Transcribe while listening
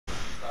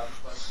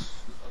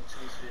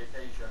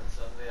occasions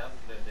and they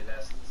haven't learned their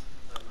lessons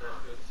and the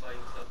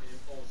fines have been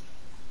imposed.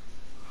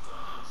 So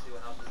we'll see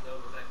what happens now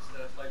in the next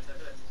 5-10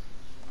 minutes.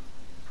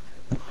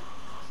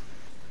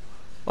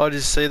 Oh, did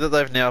you see that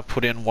they've now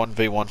put in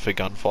 1v1 for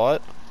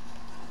gunfight?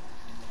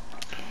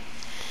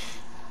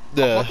 I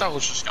Yeah. thought that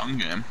was just gun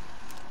game.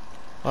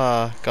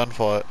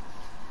 Gunfight.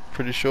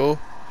 Pretty sure.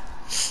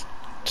 It's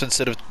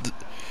instead of...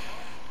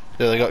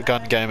 yeah, they got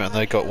gun game and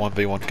they got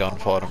 1v1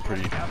 gunfight, I'm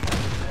pretty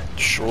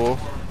sure.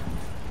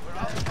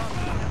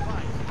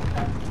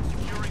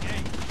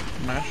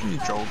 Imagine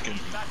Joel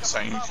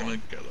saying he's gonna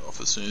get off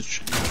as soon as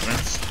she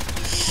wins.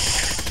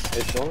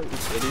 It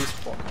is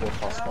more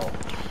possible.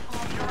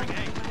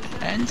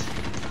 And?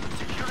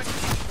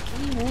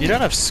 You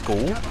don't have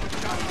school?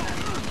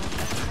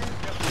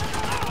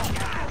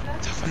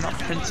 Toughen up,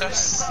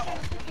 princess.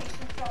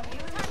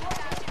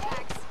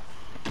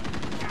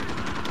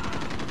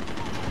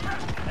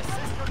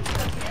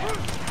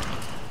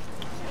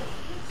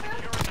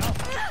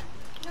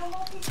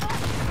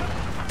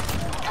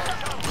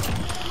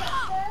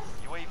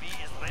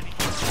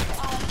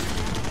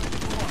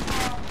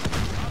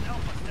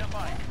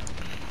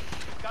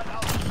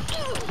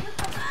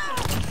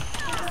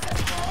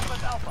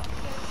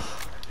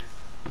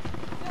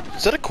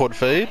 Is that a quad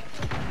feed?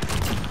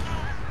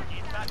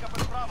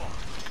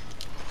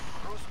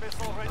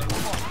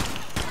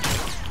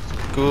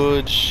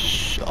 Good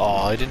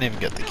oh, I didn't even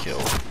get the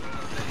kill.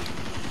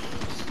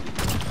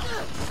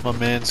 My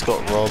man's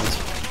got robbed.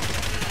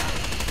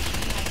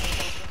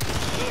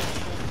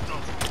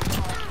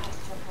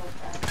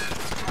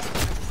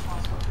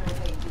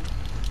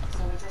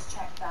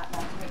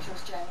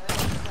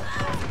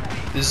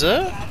 Is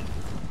it?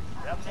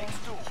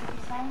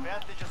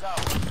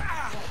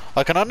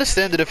 I can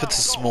understand it if it's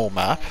a small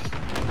map,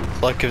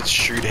 like if it's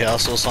Shoot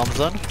House or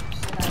something.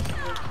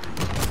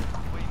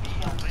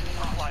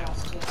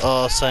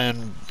 Oh,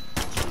 saying...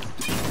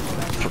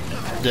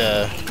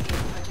 yeah.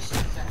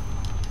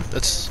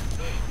 It's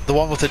the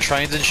one with the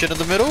trains and shit in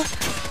the middle?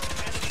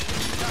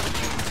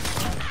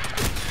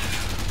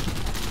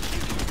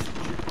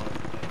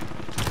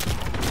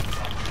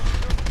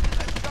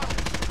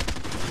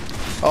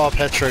 Oh,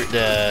 Petro,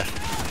 yeah.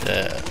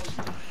 Yeah.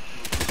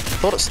 I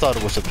thought it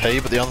started with a P,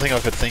 but the only thing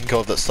I could think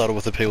of that started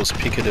with a P was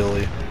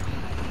Piccadilly.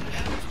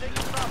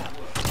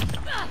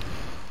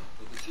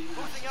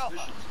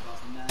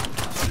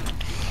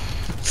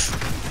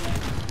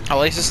 At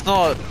least it's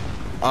not,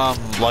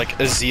 like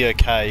Azir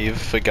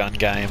Cave for gun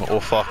game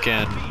or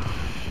fucking...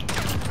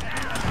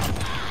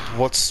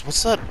 What's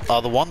that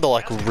other one? The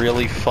like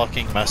really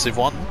fucking massive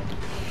one?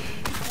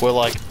 Where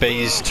like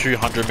B's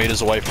 200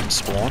 meters away from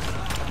spawn.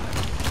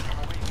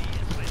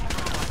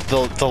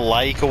 The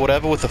lake or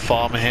whatever with the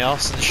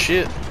farmhouse and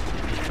shit.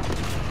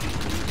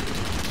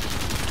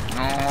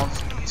 Oh,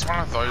 it's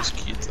one of those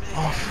kids that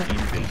fucking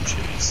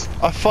bitches.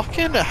 I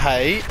fucking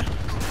hate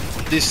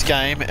this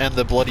game and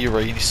the bloody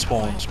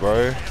respawns,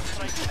 bro.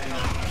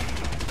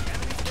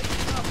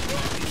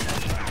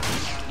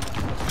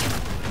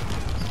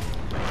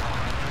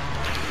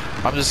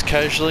 I'm just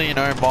casually, you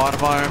know, minding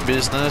my own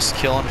business,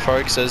 killing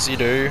folks as you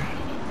do.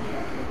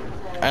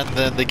 And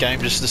then the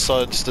game just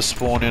decides to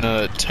spawn in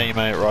a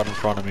teammate right in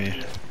front of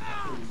me.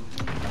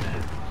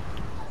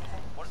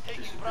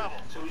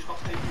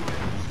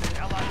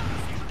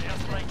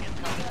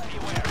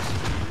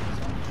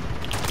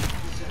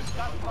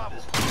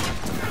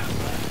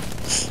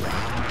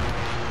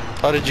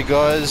 Oh, did you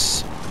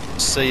guys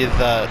see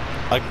that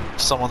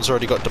someone's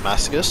already got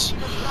Damascus?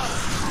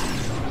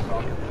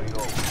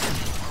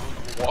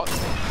 What?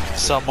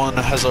 Someone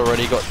has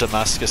already got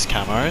Damascus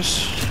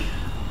camos.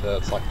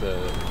 It's like the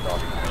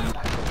dark matter.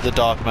 The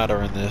dark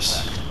matter in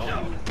this. I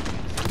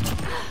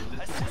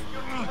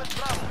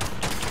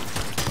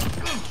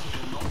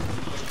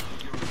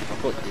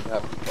thought you'd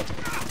have.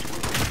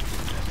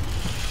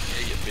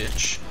 Yeah, you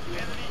bitch.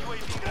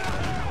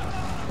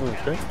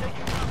 Okay.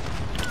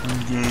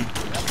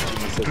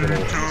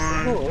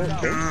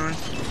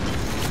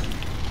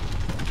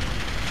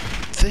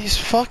 These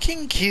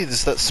fucking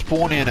kids that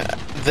spawn in,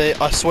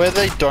 I swear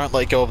they don't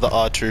let go of the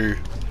R2,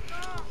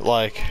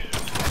 like,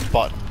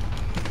 button.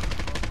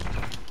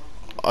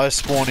 I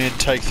spawn in,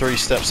 take 3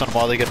 steps, and I'm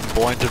either getting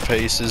blown to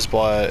pieces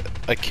by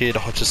a kid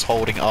just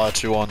holding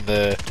R2 on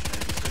their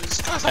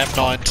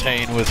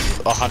M19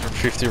 with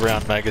 150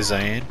 round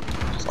magazine.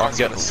 I'm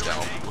getting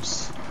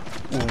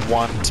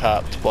one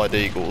tapped by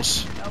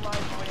Deagles.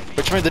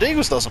 Which I mean, the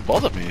Deagles doesn't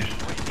bother me.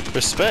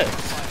 Respect.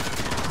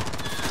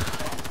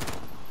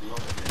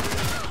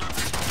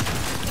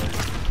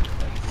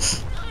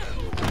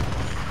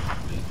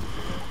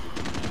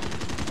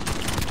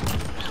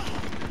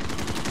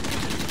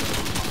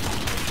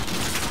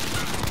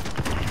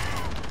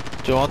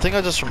 Do one thing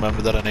I just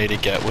remembered that I need to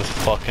get with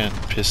fucking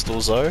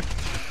pistols though.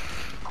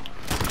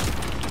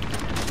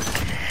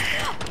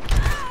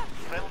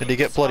 Need to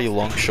get bloody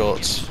long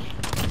shots.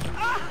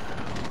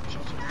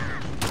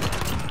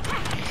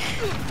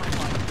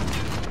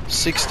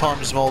 Six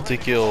times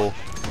multi-kill.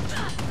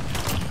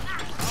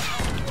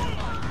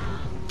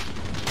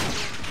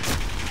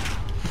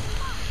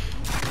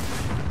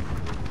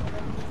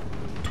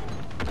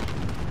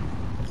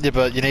 Yeah,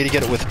 but you need to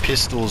get it with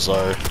pistols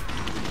though.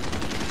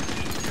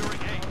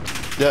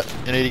 Yeah,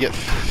 you need to get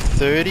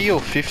 30 or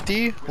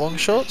 50 long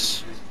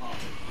shots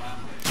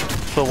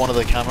for one of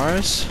the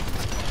camos.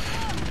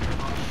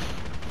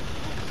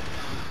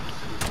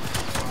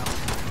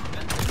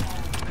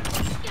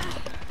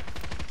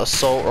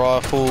 Assault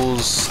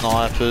rifles,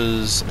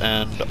 snipers,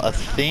 and I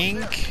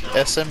think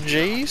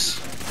SMGs.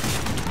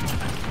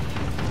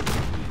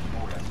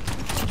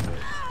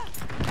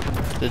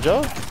 Did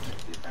ya?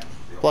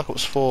 Black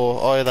Ops 4.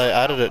 Oh, yeah, they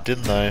added it,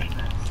 didn't they?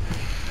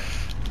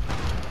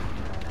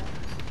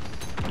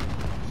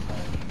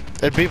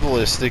 It'd be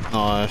ballistic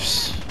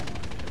knives.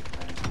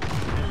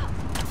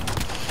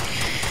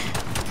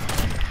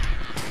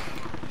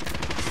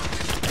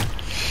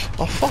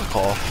 Oh, fuck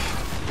off.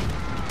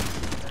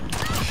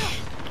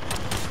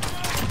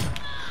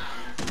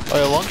 Oh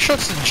yeah, long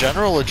shots in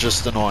general are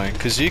just annoying,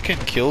 because you can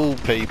kill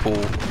people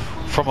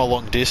from a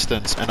long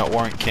distance and it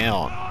won't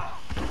count.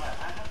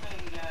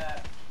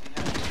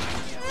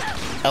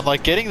 And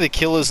like, getting the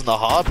kill isn't the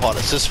hard part,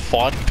 it's just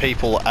finding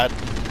people at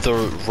the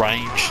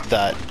range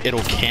that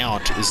it'll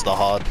count is the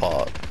hard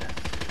part.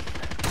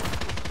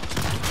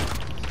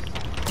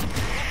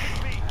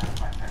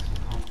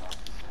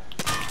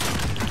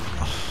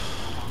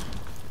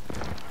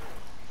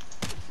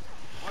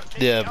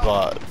 Yeah,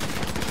 but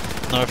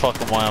no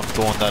fucking way I'm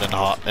doing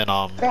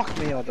that Fuck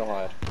me, I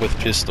died. with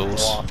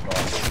pistols. Oh,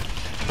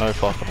 No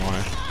fucking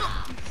way.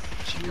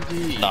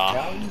 GG. Nah.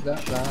 How is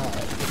that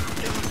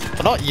bad?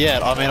 But not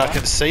yet, I mean I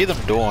can see them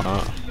doing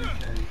it.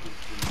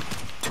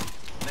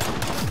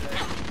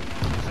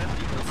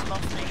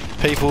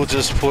 People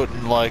just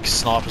putting like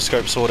sniper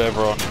scopes or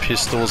whatever on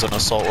pistols and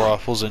assault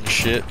rifles and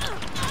shit.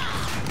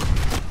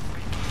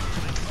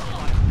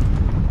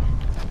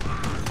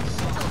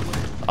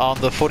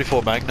 The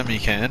 44 Magnum you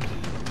can.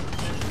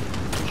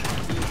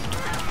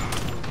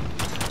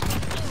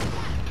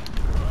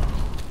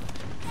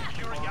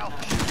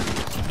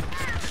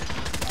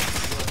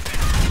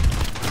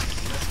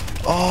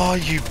 Oh,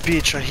 you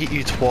bitch, I hit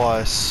you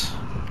twice.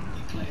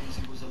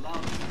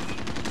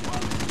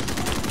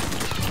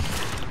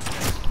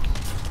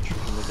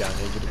 Down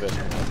here, get the best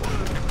one.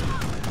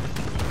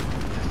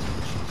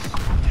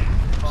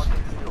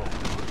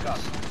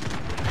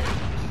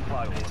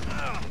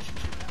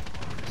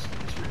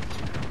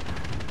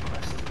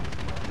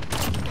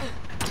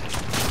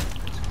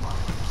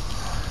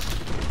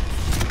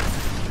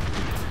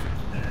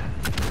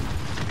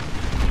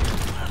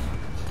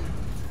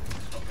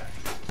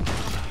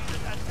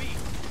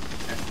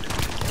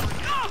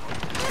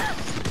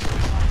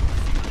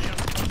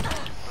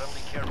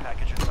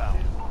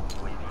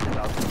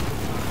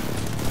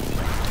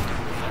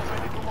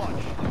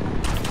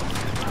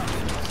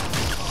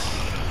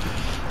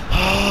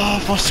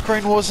 My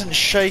screen wasn't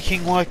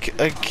shaking like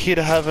a kid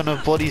having a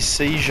bloody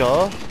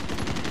seizure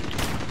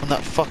when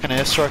that fucking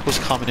airstrike was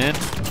coming in.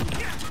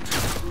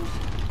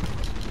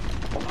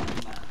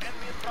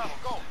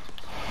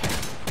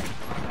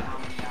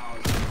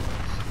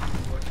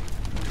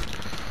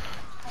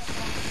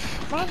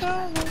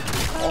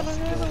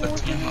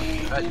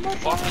 That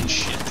fucking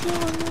shit.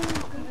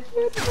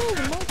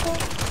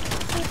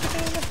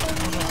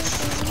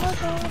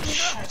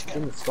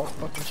 Can you stop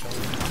fucking showing?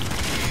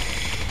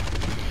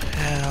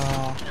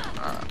 Yeah.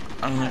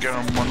 I'm gonna get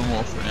on one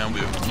more for now.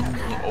 We're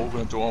all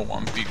gonna do a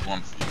one big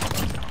one for you.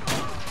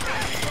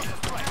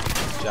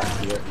 Jack,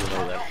 you're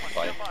not allowed to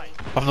play.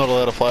 I'm not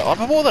allowed to play.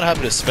 I'm more than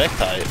happy to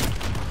spectate.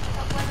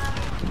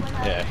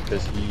 Yeah,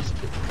 because he's...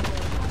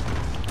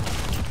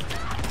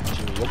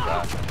 Jimmy, you're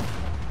bad.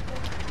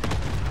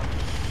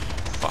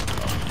 Fuck.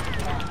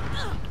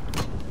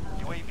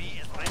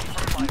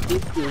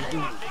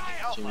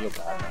 Jimmy, you're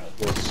bad, man.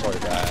 You're so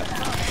bad.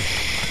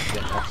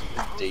 You're an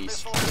absolute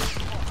beast.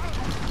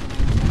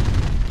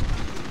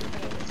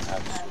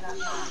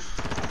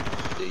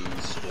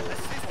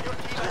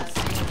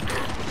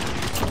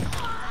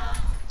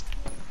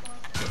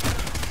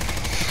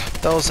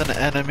 That was an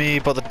enemy,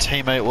 but the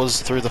teammate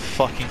was through the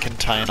fucking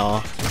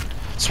container.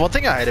 So one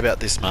thing I hate about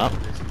this map,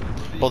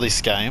 or this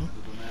game,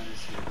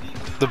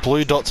 the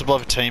blue dots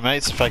above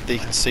teammates, the fact that you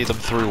can see them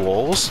through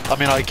walls. I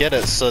mean, I get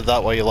it, so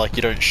that way like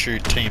you don't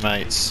shoot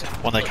teammates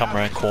when they come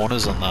around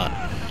corners and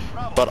that.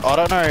 But I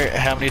don't know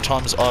how many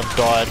times I've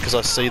died because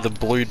I see the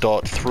blue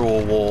dot through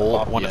a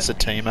wall when it's a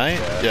teammate.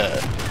 Yeah,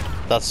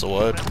 that's the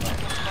word.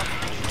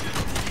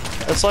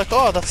 It's like,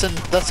 oh, that's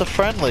a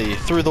friendly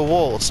through the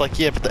wall. It's like,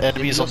 yeah, but the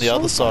enemy's on the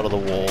other side of the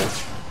wall.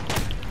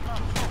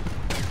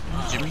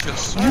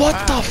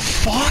 What the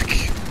fuck?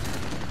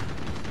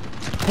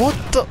 What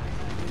the?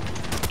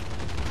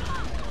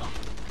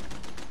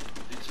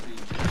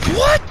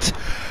 What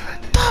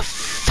the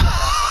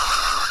fuck?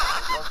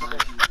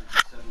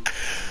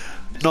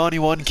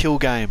 91 kill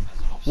game.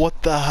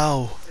 What the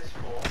hell?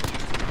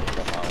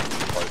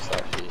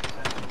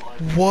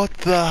 What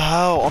the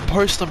hell? I'm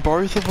posting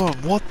both of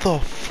them. What the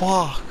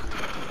fuck?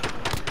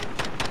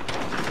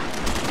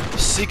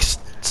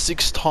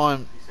 Six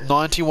time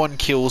 91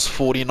 kills,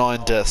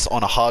 49 deaths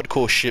on a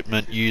hardcore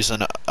shipment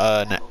using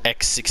an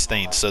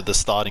X16, so the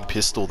starting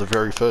pistol, the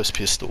very first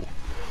pistol.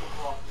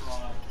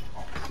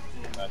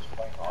 Imagine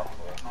playing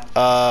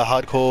hardcore.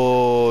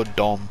 Hardcore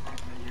Dom.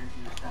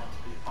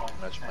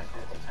 Imagine playing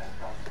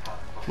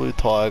hardcore. Blue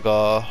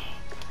Tiger.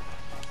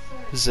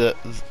 Is it?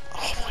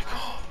 Oh my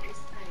god.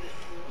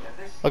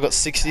 I got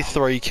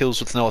 63 kills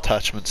with no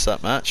attachments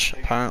that match,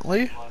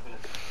 apparently.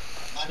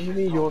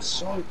 Jimmy, you're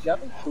so... You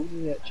haven't killed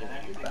me yet, Jimmy.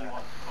 You're bad.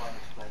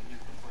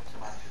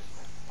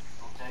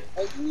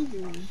 I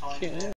really can't.